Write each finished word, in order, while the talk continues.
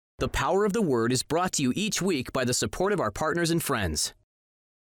The Power of the Word is brought to you each week by the support of our partners and friends.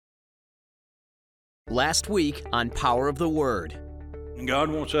 Last week on Power of the Word.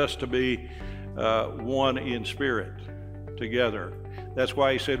 God wants us to be one in spirit together. That's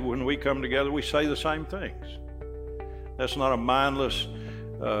why he said when we come together, we say the same things. That's not a mindless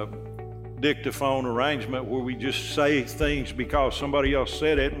dictaphone arrangement where we just say things because somebody else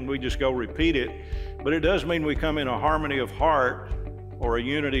said it and we just go repeat it. But it does mean we come in a harmony of heart or a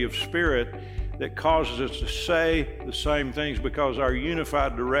unity of spirit that causes us to say the same things because our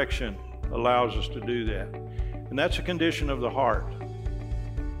unified direction allows us to do that. And that's a condition of the heart.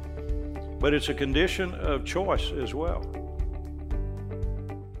 But it's a condition of choice as well.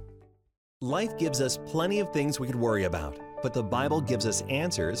 Life gives us plenty of things we could worry about, but the Bible gives us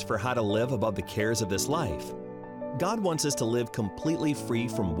answers for how to live above the cares of this life. God wants us to live completely free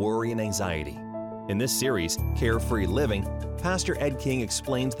from worry and anxiety. In this series, Carefree Living, Pastor Ed King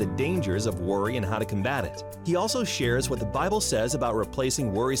explains the dangers of worry and how to combat it. He also shares what the Bible says about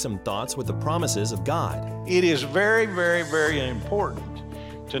replacing worrisome thoughts with the promises of God. It is very, very, very important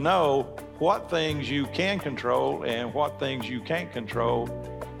to know what things you can control and what things you can't control,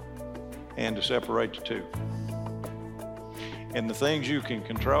 and to separate the two. And the things you can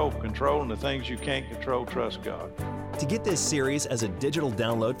control, and the things you can't control, trust God. To get this series as a digital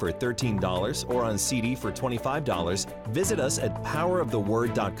download for $13 or on CD for $25, visit us at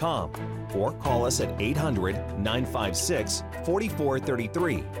poweroftheword.com or call us at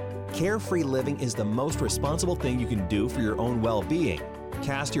 800-956-4433. Carefree living is the most responsible thing you can do for your own well-being.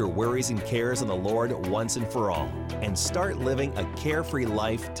 Cast your worries and cares on the Lord once and for all, and start living a carefree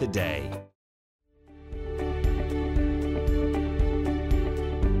life today.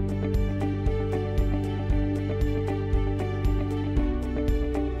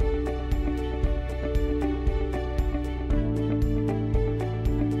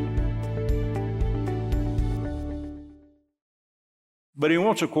 But he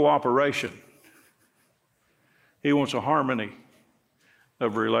wants a cooperation. He wants a harmony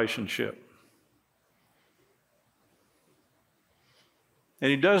of relationship.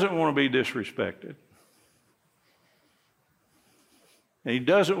 And he doesn't want to be disrespected. And he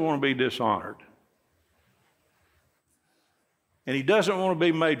doesn't want to be dishonored. And he doesn't want to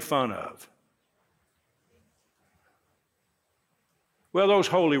be made fun of. Well, those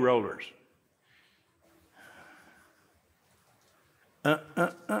holy rollers.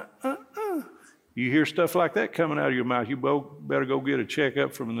 You hear stuff like that coming out of your mouth, you better go get a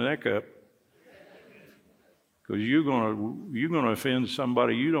checkup from the neck up, because you're gonna offend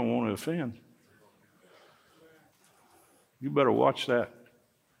somebody you don't want to offend. You better watch that.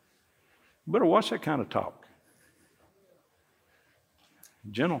 You better watch that kind of talk.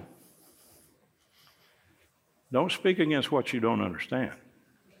 Gentle. Don't speak against what you don't understand.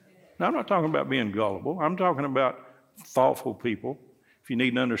 Now, I'm not talking about being gullible. I'm talking about thoughtful people. If you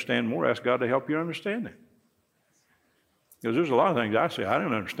need to understand more, ask God to help you understand it. Because there's a lot of things I say, I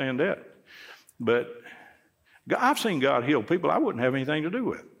didn't understand that. But I've seen God heal people I wouldn't have anything to do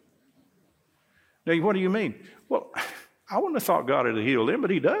with. Now, what do you mean? Well, I wouldn't have thought God had healed them, but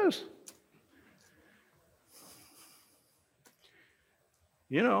he does.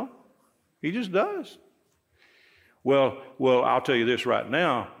 You know, he just does. Well, I'll tell you this right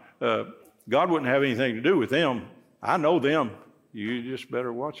now. God wouldn't have anything to do with them. I know them. You just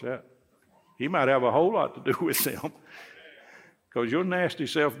better watch that. He might have a whole lot to do with them, because your nasty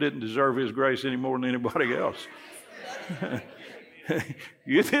self didn't deserve his grace any more than anybody else.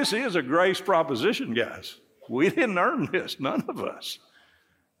 This is a grace proposition, guys. We didn't earn this, none of us.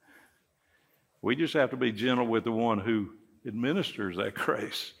 We just have to be gentle with the one who administers that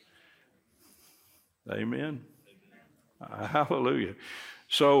grace. Amen. Hallelujah.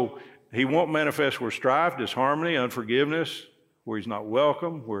 So he won't manifest where strife, disharmony, unforgiveness, where he's not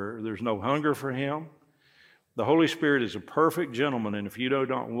welcome, where there's no hunger for him. The Holy Spirit is a perfect gentleman, and if you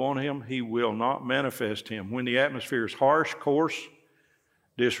don't want him, he will not manifest him. When the atmosphere is harsh, coarse,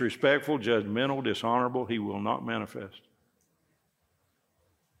 disrespectful, judgmental, dishonorable, he will not manifest.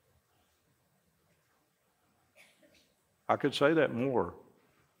 I could say that more,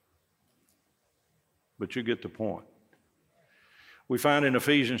 but you get the point. We find in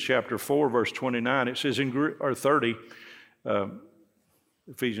Ephesians chapter 4, verse 29, it says or 30,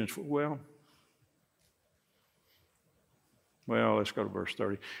 Ephesians 4, well, let's go to verse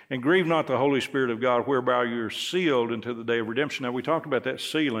 30. And grieve not the Holy Spirit of God, whereby you are sealed until the day of redemption. Now, we talked about that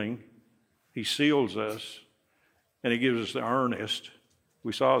sealing. He seals us, and he gives us the earnest.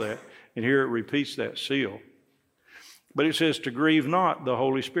 We saw that. And here it repeats that seal. But it says to grieve not the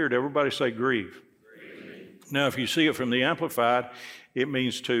Holy Spirit. Everybody say grieve. Now, if you see it from the Amplified, It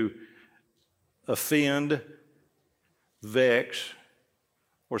means to offend, vex,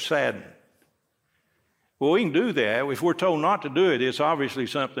 or sadden. Well, we can do that. If we're told not to do it, it's obviously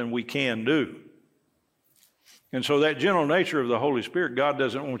something we can do. And so that general nature of the Holy Spirit, God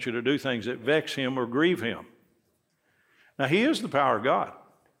doesn't want you to do things that vex Him or grieve Him. Now, He is the power of God.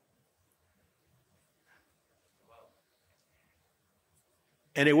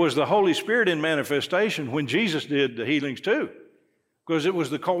 And it was the Holy Spirit in manifestation when Jesus did the healings too, because it was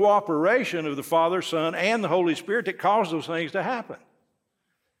the cooperation of the Father, Son, and the Holy Spirit that caused those things to happen.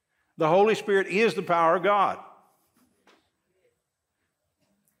 The Holy Spirit is the power of God.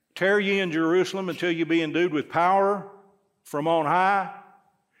 Tarry ye in Jerusalem until you be endued with power from on high.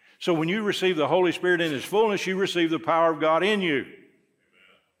 So when you receive the Holy Spirit in His fullness, you receive the power of God in you.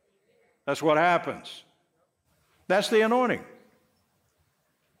 That's what happens. That's the anointing.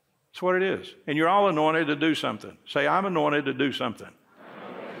 That's what it is. And you're all anointed to do something. Say, I'm anointed to do something.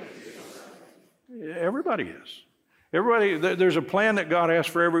 Everybody is. Everybody, there's a plan that God has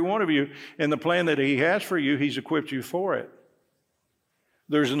for every one of you, and the plan that He has for you, He's equipped you for it.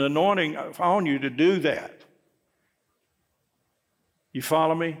 There's an anointing on you to do that. You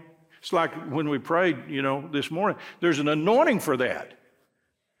follow me? It's like when we prayed, this morning. There's an anointing for that.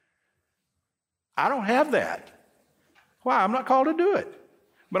 I don't have that. Why? I'm not called to do it.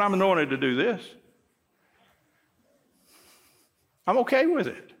 But I'm anointed to do this. I'm okay with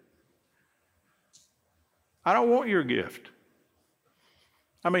it. I don't want your gift.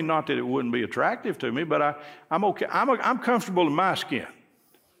 I mean, not that it wouldn't be attractive to me, but I'm okay. I'm comfortable in my skin.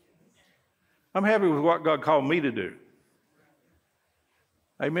 I'm happy with what God called me to do.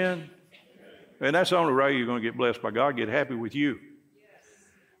 Amen? And that's the only way you're going to get blessed by God. Get happy with you.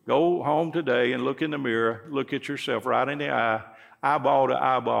 Go home today and look in the mirror, look at yourself right in the eye, eyeball to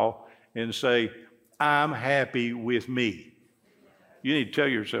eyeball, and say, I'm happy with me. You need to tell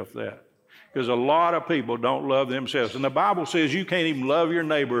yourself that. Because a lot of people don't love themselves. And the Bible says you can't even love your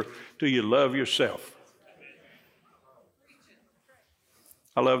neighbor till you love yourself.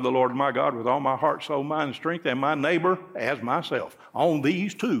 I love the Lord my God with all my heart, soul, mind, and strength, and my neighbor as myself. On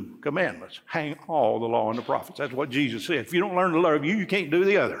these two commandments hang all the law and the prophets. That's what Jesus said. If you don't learn to love you can't do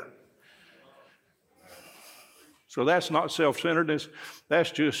the other. So that's not self-centeredness.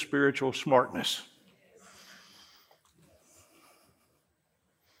 That's just spiritual smartness.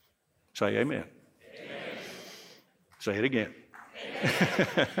 Say amen. Amen. Say it again.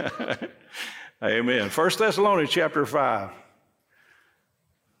 Amen. Amen. 1 Thessalonians chapter 5,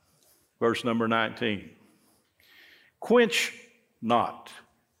 verse number 19. Quench not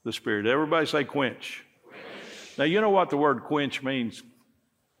the Spirit. Everybody say quench. Now, you know what the word quench means?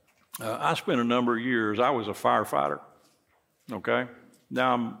 I spent a number of years, I was a firefighter, okay?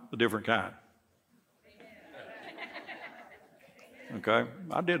 Now I'm a different kind. Okay?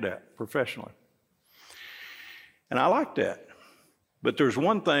 I did that professionally. And I like that. But there's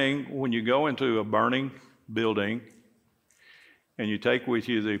one thing when you go into a burning building and you take with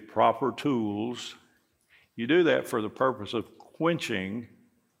you the proper tools, you do that for the purpose of quenching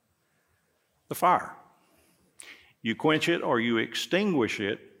the fire. You quench it or you extinguish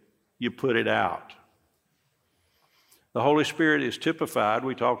it, you put it out. The Holy Spirit is typified.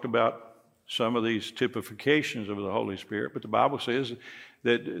 We talked about some of these typifications of the Holy Spirit, but the Bible says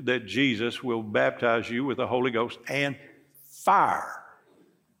that Jesus will baptize you with the Holy Ghost and fire.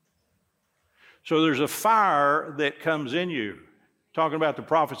 So there's a fire that comes in you. Talking about the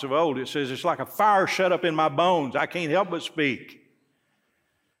prophets of old, it says it's like a fire shut up in my bones. I can't help but speak.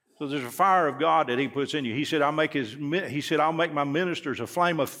 So there's a fire of God that He puts in you. He said, I'll make my ministers a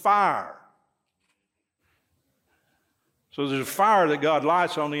flame of fire. So there's a fire that God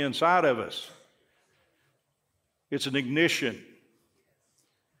lights on the inside of us. It's an ignition.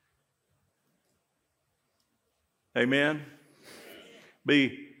 Amen?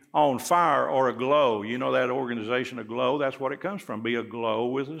 Be on fire or aglow. You know that organization, aglow? That's what it comes from. Be aglow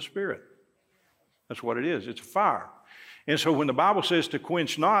with the Spirit. That's what it is. It's a fire. And so when the Bible says to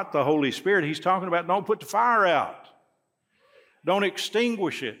quench not the Holy Spirit, He's talking about don't put the fire out. Don't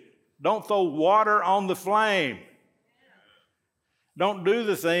extinguish it. Don't throw water on the flame. Don't do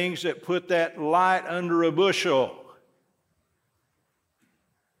the things that put that light under a bushel.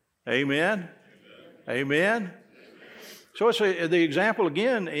 Amen? Amen? So it's the example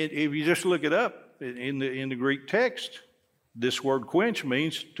again, if you just look it up in the Greek text, this word quench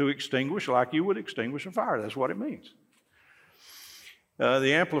means to extinguish like you would extinguish a fire. That's what it means.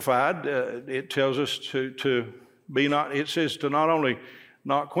 The Amplified, it tells us to be not, it says to not only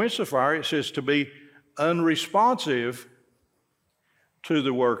not quench the fire, it says to be unresponsive to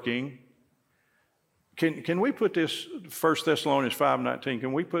the working, Can we put this 1 Thessalonians 5:19,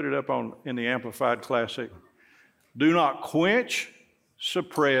 can we put it up in the Amplified Classic? Do not quench,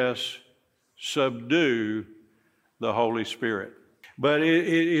 suppress, subdue the Holy Spirit. But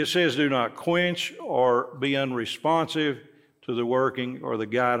it says do not quench or be unresponsive to the working or the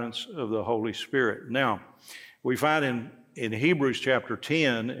guidance of the Holy Spirit. Now, we find in Hebrews chapter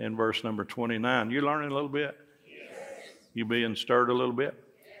 10 and verse number 29, you learning a little bit? Yes. You being stirred a little bit?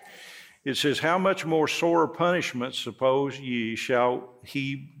 It says, how much more sore punishment suppose ye shall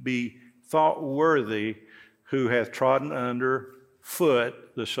he be thought worthy who hath trodden under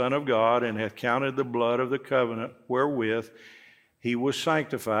foot the Son of God and hath counted the blood of the covenant wherewith he was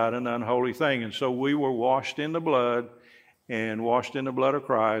sanctified an unholy thing. And so we were washed in the blood and washed in the blood of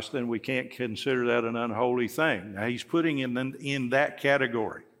Christ, and we can't consider that an unholy thing. Now he's putting in that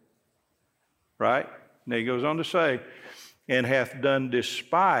category, right? Now he goes on to say, and hath done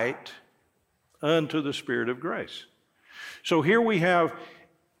despite unto the Spirit of grace. So here we have,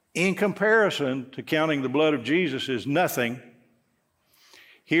 in comparison to counting the blood of Jesus as nothing,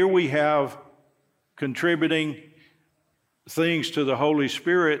 here we have contributing things to the Holy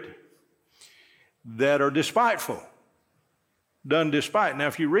Spirit that are despiteful, done despite. Now,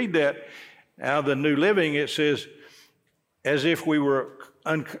 if you read that out of the New Living, it says, as if we were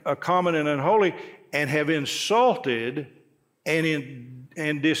common and unholy, and have insulted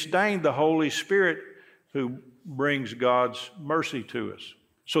and disdained the Holy Spirit who brings God's mercy to us.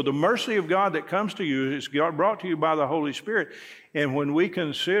 So the mercy of God that comes to you is brought to you by the Holy Spirit. And when we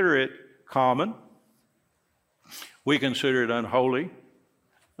consider it common, we consider it unholy,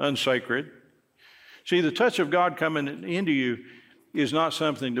 unsacred. See, the touch of God coming into you is not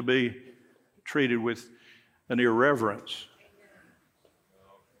something to be treated with an irreverence,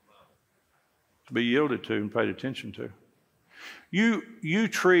 to be yielded to and paid attention to. You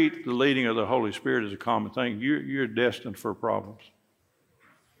treat the leading of the Holy Spirit as a common thing, you're destined for problems.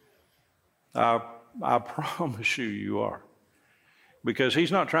 I promise you are. Because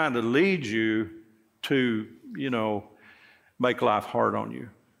he's not trying to lead you to, make life hard on you.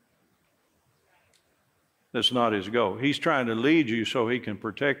 That's not his goal. He's trying to lead you so he can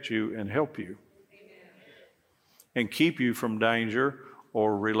protect you and help you. And keep you from danger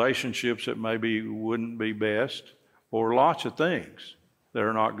or relationships that maybe wouldn't be best, or lots of things that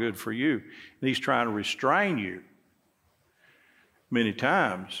are not good for you. And he's trying to restrain you many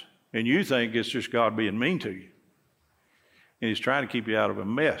times, and you think it's just God being mean to you. And he's trying to keep you out of a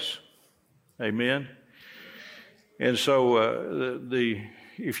mess. Amen? And so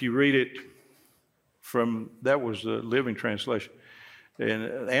if you read it that was the Living Translation,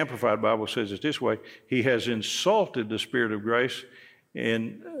 and the Amplified Bible says it this way, he has insulted the Spirit of grace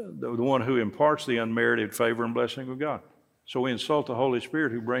and the one who imparts the unmerited favor and blessing of God. So we insult the Holy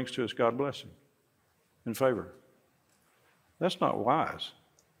Spirit who brings to us God's blessing and favor. That's not wise.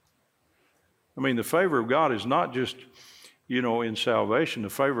 I mean, the favor of God is not just, in salvation. The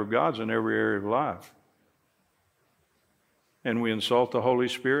favor of God's in every area of life. And we insult the Holy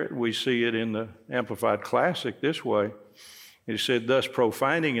Spirit. We see it in the Amplified Classic this way. It said, thus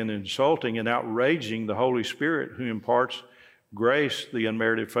profaning and insulting and outraging the Holy Spirit who imparts grace, the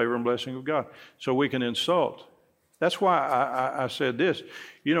unmerited favor and blessing of God. So we can insult. That's why I said this.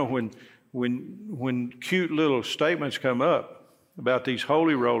 When cute little statements come up about these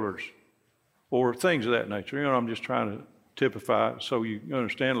holy rollers or things of that nature, I'm just trying to typify so you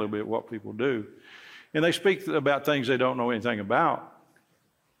understand a little bit what people do. And they speak about things they don't know anything about.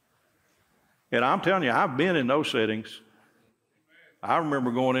 And I'm telling you, I've been in those settings. I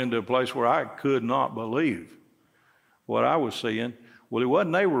remember going into a place where I could not believe what I was seeing. Well, it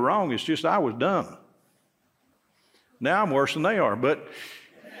wasn't they were wrong, it's just I was dumb. Now I'm worse than they are. But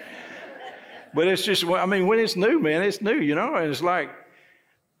it's just, when it's new, man, it's new, and it's like,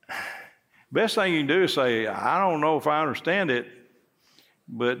 best thing you can do is say, I don't know if I understand it,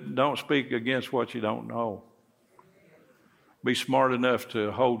 but don't speak against what you don't know. Be smart enough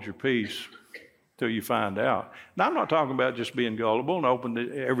to hold your peace till you find out. Now, I'm not talking about just being gullible and open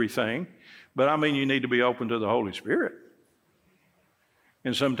to everything, but you need to be open to the Holy Spirit.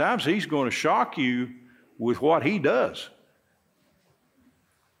 And sometimes he's going to shock you with what he does.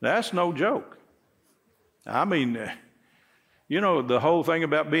 That's no joke. The whole thing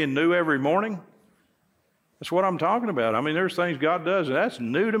about being new every morning, that's what I'm talking about. There's things God does, and that's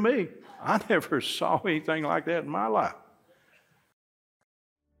new to me. I never saw anything like that in my life.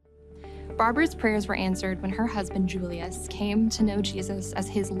 Barbara's prayers were answered when her husband, Julius, came to know Jesus as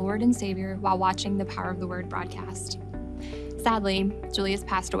his Lord and Savior while watching the Power of the Word broadcast. Sadly, Julius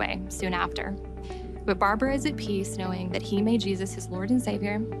passed away soon after. But Barbara is at peace knowing that he made Jesus his Lord and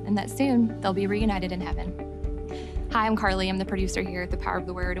Savior, and that soon they'll be reunited in heaven. Hi, I'm Carly. I'm the producer here at The Power of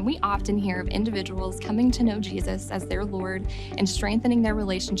the Word, and we often hear of individuals coming to know Jesus as their Lord and strengthening their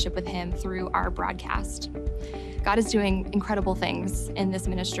relationship with him through our broadcast. God is doing incredible things in this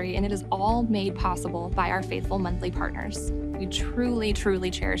ministry, and it is all made possible by our faithful monthly partners. We truly,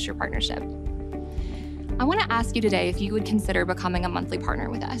 truly cherish your partnership. I want to ask you today if you would consider becoming a monthly partner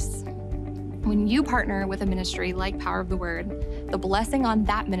with us. When you partner with a ministry like Power of the Word, the blessing on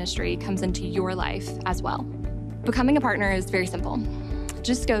that ministry comes into your life as well. Becoming a partner is very simple.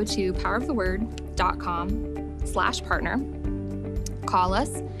 Just go to poweroftheword.com/partner. Call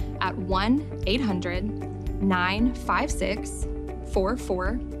us at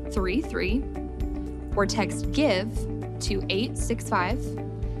 1-800-956-4433 or text GIVE to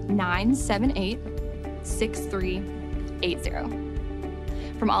 865-978-6380.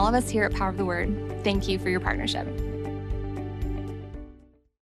 From all of us here at Power of the Word, thank you for your partnership.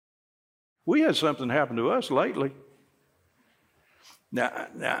 We had something happen to us lately. Now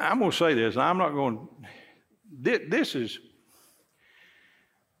I'm going to say this. I'm not going. This is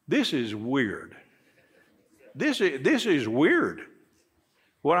weird. This is weird.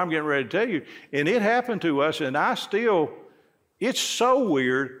 What I'm getting ready to tell you, and it happened to us, and it's so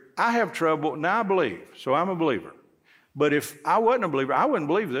weird. I have trouble. Now I believe, so I'm a believer. But if I wasn't a believer, I wouldn't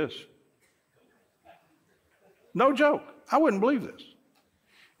believe this. No joke. I wouldn't believe this.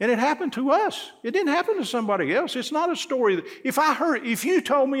 And it happened to us. It didn't happen to somebody else. It's not a story. If you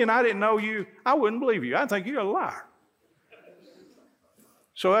told me and I didn't know you, I wouldn't believe you. I'd think you're a liar.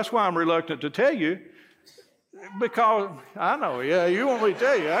 So that's why I'm reluctant to tell you, because I know, yeah, you want me to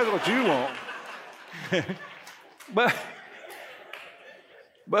tell you. That's what you want. But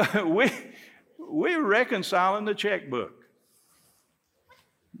we're reconciling the checkbook.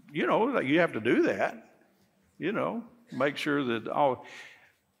 You know, you have to do that. You know, make sure that all.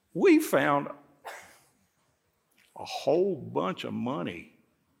 We found a whole bunch of money.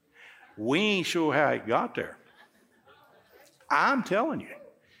 We ain't sure how it got there. I'm telling you.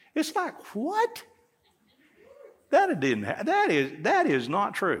 It's like, what? That is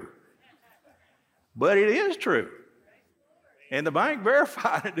not true. But it is true. And the bank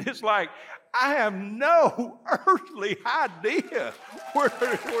verified it. It's like, I have no earthly idea where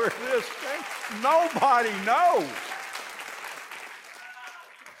this came. Nobody knows.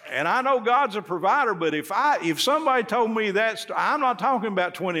 And I know God's a provider, but if somebody told me that, I'm not talking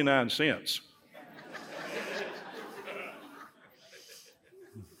about 29 cents.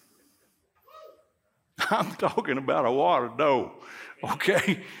 I'm talking about a wad of dough,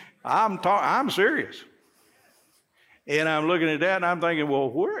 okay? I'm serious. And I'm looking at that and I'm thinking, well,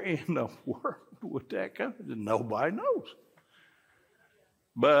 where in the world would that come from? Nobody knows.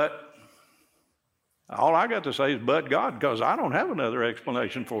 But all I got to say is, but God, because I don't have another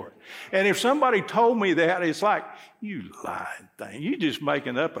explanation for it. And if somebody told me that, it's like, you lying thing. You just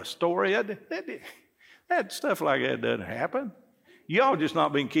making up a story. That stuff like that doesn't happen. Y'all just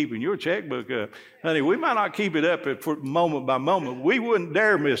not been keeping your checkbook up. Honey, we might not keep it up for moment by moment. We wouldn't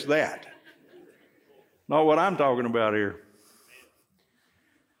dare miss that. Not what I'm talking about here.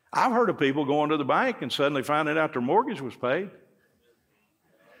 I've heard of people going to the bank and suddenly finding out their mortgage was paid.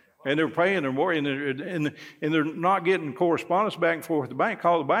 And they're paying their mortgage, and they're not getting correspondence back and forth with the bank.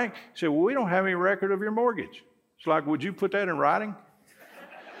 Call the bank, say, well, we don't have any record of your mortgage. It's like, would you put that in writing?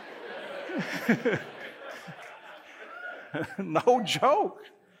 No joke.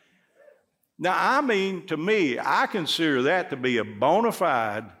 Now, I mean, to me, I consider that to be a bona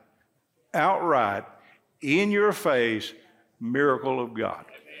fide, outright, in your face miracle of God.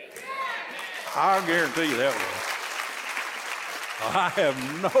 I'll guarantee you that one. I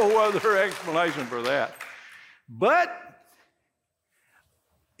have no other explanation for that. But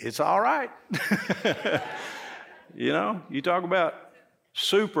it's all right. You know, you talk about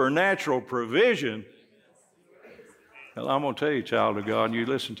supernatural provision. Well, I'm going to tell you, child of God, and you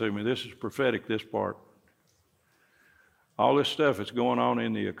listen to me, this is prophetic, this part. All this stuff that's going on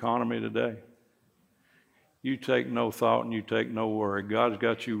in the economy today, you take no thought and you take no worry. God's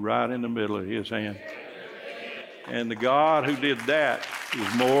got you right in the middle of his hand. And the God who did that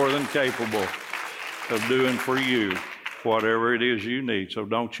is more than capable of doing for you whatever it is you need. So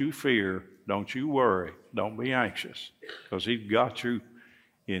don't you fear, don't you worry, don't be anxious, because he's got you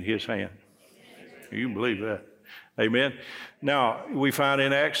in his hand. You can believe that. Amen. Now, we find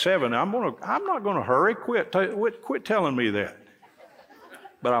in Acts 7, I'm not going to hurry. Quit telling me that.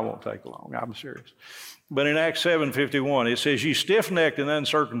 But I won't take long. I'm serious. But in Acts 7:51, it says, "You stiff-necked and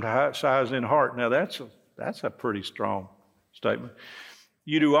uncircumcised in heart." Now, that's a pretty strong statement.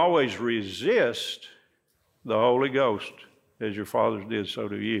 "You do always resist the Holy Ghost. As your fathers did, so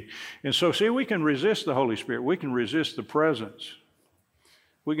do ye. And so, see, we can resist the Holy Spirit. We can resist the presence.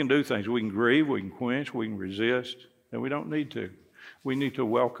 We can do things. We can grieve, we can quench, we can resist, and we don't need to. We need to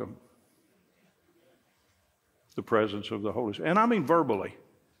welcome the presence of the Holy Spirit. And I mean verbally.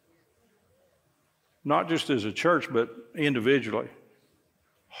 Not just as a church, but individually.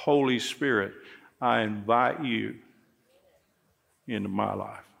 Holy Spirit, I invite you into my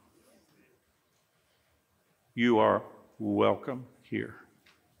life. You are welcome here.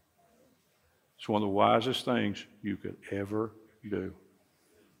 It's one of the wisest things you could ever do.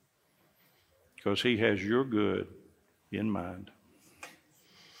 Because he has your good in mind.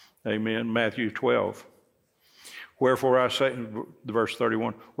 Amen. Matthew 12. Wherefore I say, verse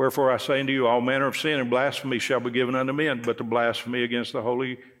 31, wherefore I say unto you, all manner of sin and blasphemy shall be given unto men, but the blasphemy against the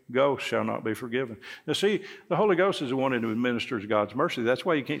Holy Ghost shall not be forgiven. Now see, the Holy Ghost is the one who administers God's mercy. That's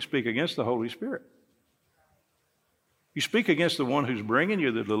why you can't speak against the Holy Spirit. You speak against the one who's bringing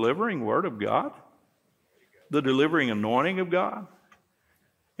you the delivering word of God, the delivering anointing of God,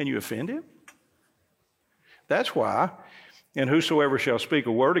 and you offend him. That's why, and whosoever shall speak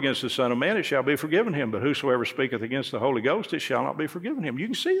a word against the Son of Man, it shall be forgiven him. But whosoever speaketh against the Holy Ghost, it shall not be forgiven him. You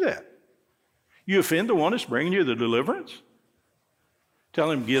can see that. You offend the one that's bringing you the deliverance.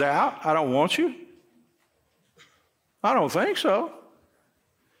 Tell him, get out, I don't want you. I don't think so.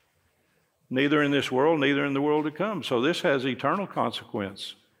 Neither in this world, neither in the world to come. So this has eternal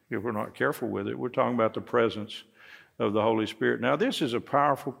consequence if we're not careful with it. We're talking about the presence of the Holy Spirit. Now, this is a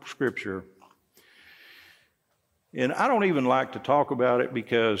powerful scripture. And I don't even like to talk about it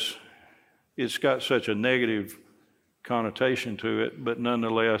because it's got such a negative connotation to it, but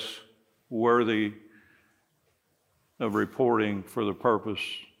nonetheless worthy of reporting for the purpose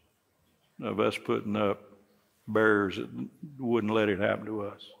of us putting up barriers that wouldn't let it happen to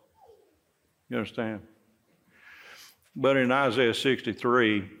us. You understand? But in Isaiah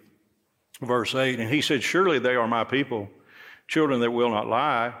 63, verse 8, and he said, surely they are my people, children that will not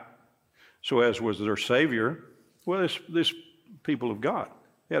lie, so as was their Savior. Well, this people of God,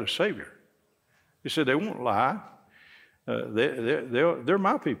 they had a Savior. He said they won't lie. They're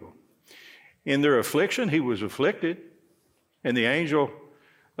my people. In their affliction, he was afflicted, and the angel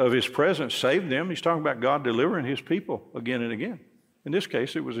of his presence saved them. He's talking about God delivering his people again and again. In this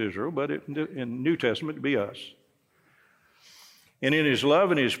case, it was Israel, but in New Testament, it'd be us. And in his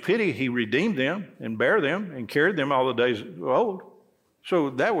love and his pity, he redeemed them and bare them and carried them all the days of old. So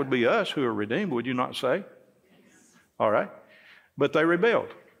that would be us who are redeemed, would you not say? All right. But they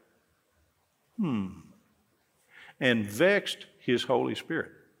rebelled. And vexed his Holy Spirit.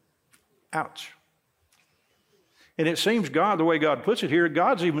 Ouch. And it seems God, the way God puts it here,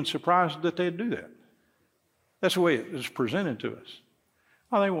 God's even surprised that they'd do that. That's the way it is presented to us.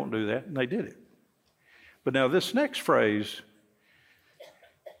 Oh, they won't do that, and they did it. But now this next phrase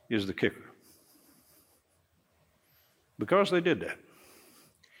is the kicker. Because they did that.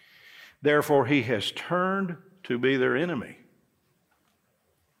 Therefore, he has turned to be their enemy.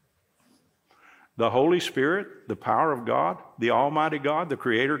 The Holy Spirit, the power of God, the Almighty God, the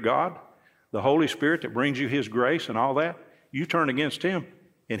Creator God, the Holy Spirit that brings you his grace and all that, you turn against him,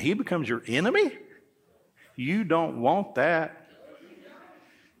 and he becomes your enemy? You don't want that.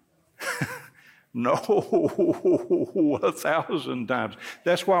 No, 1,000 times.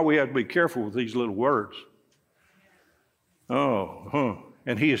 That's why we have to be careful with these little words.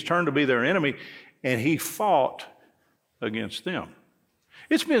 And he has turned to be their enemy, and he fought against them.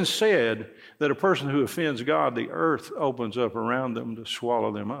 It's been said that a person who offends God, the earth opens up around them to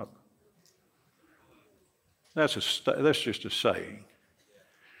swallow them up. That's just a saying.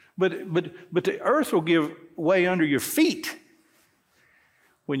 But the earth will give way under your feet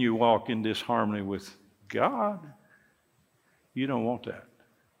when you walk in disharmony with God. You don't want that.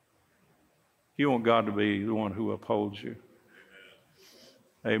 You want God to be the one who upholds you.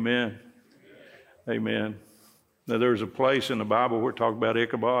 Amen. Amen. Now, there's a place in the Bible where it talks about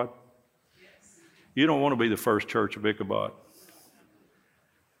Ichabod. You don't want to be the first church of Ichabod.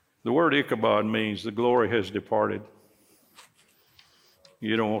 The word Ichabod means the glory has departed.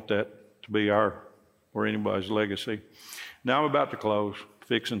 You don't want that to be our or anybody's legacy. Now I'm about to close,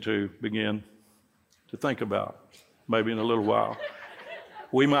 fixing to begin to think about, maybe in a little while.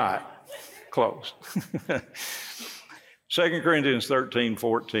 We might close. 2 Corinthians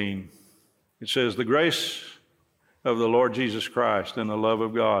 13:14. It says, the grace of the Lord Jesus Christ and the love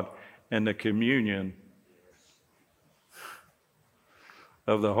of God and the communion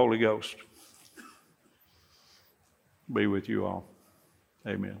of the Holy Ghost be with you all.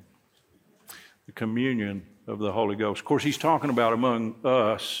 Amen. The communion of the Holy Ghost. Of course, he's talking about among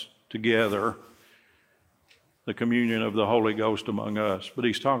us together the communion of the Holy Ghost among us, but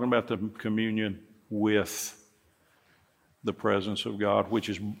he's talking about the communion with the presence of God, which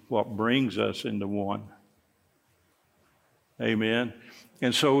is what brings us into one. Amen.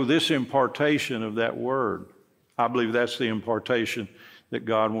 And so this impartation of that word, I believe that's the impartation that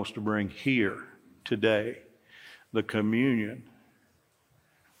God wants to bring here today. The communion,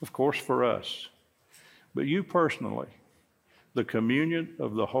 of course, for us, but you personally, the communion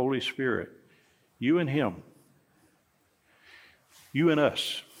of the Holy Spirit, you and him, you and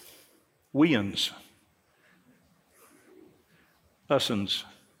us, we-uns, us-uns.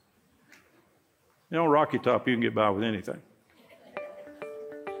 You know, Rocky Top, you can get by with anything.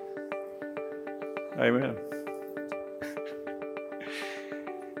 Amen.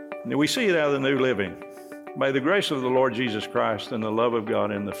 And we see it out of the New Living. May the grace of the Lord Jesus Christ and the love of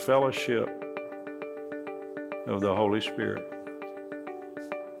God and the fellowship of the Holy Spirit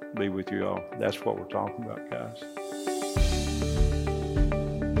be with you all. That's what we're talking about, guys.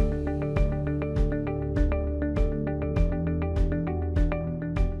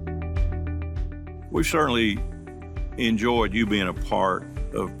 We've certainly enjoyed you being a part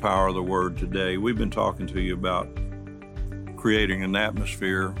of Power of the Word today. We've been talking to you about creating an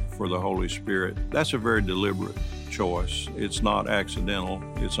atmosphere for the Holy Spirit. That's a very deliberate choice. It's not accidental,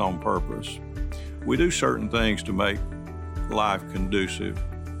 it's on purpose. We do certain things to make life conducive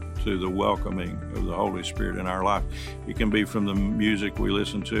to the welcoming of the Holy Spirit in our life. It can be from the music we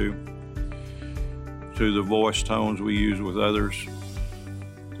listen to the voice tones we use with others,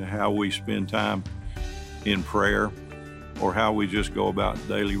 to how we spend time in prayer, or how we just go about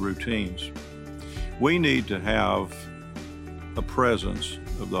daily routines. We need to have a presence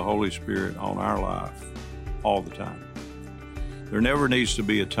of the Holy Spirit on our life all the time. There never needs to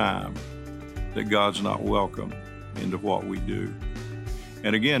be a time that God's not welcome into what we do.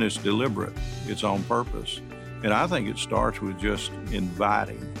 And again, it's deliberate, it's on purpose. And I think it starts with just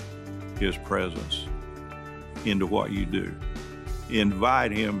inviting his presence into what you do.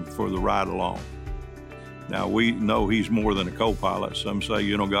 Invite him for the ride along. Now, we know he's more than a co-pilot. Some say,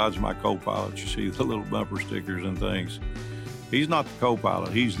 you know, God's my co-pilot. You see the little bumper stickers and things. He's not the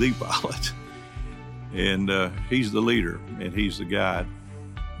co-pilot, he's the pilot. And he's the leader, and he's the guide.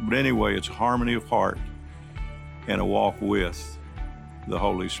 But anyway, it's harmony of heart and a walk with the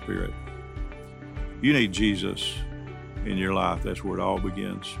Holy Spirit. You need Jesus in your life. That's where it all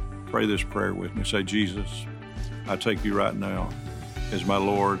begins. Pray this prayer with me. Say, Jesus, I take you right now as my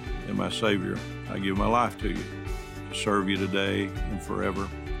Lord and my Savior. I give my life to you to serve you today and forever.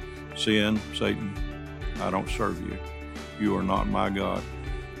 Sin, Satan, I don't serve you. You are not my God.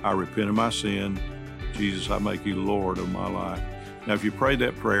 I repent of my sin. Jesus, I make you Lord of my life. Now, if you prayed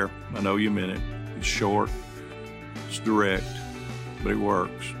that prayer, I know you meant it. It's short, it's direct, but it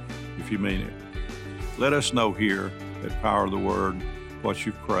works if you mean it. Let us know here at Power of the Word what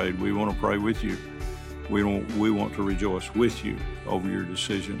you've prayed. We want to pray with you. We want to rejoice with you over your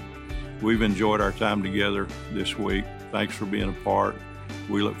decision. We've enjoyed our time together this week. Thanks for being a part.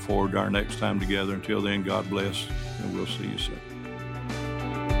 We look forward to our next time together. Until then, God bless, and we'll see you soon.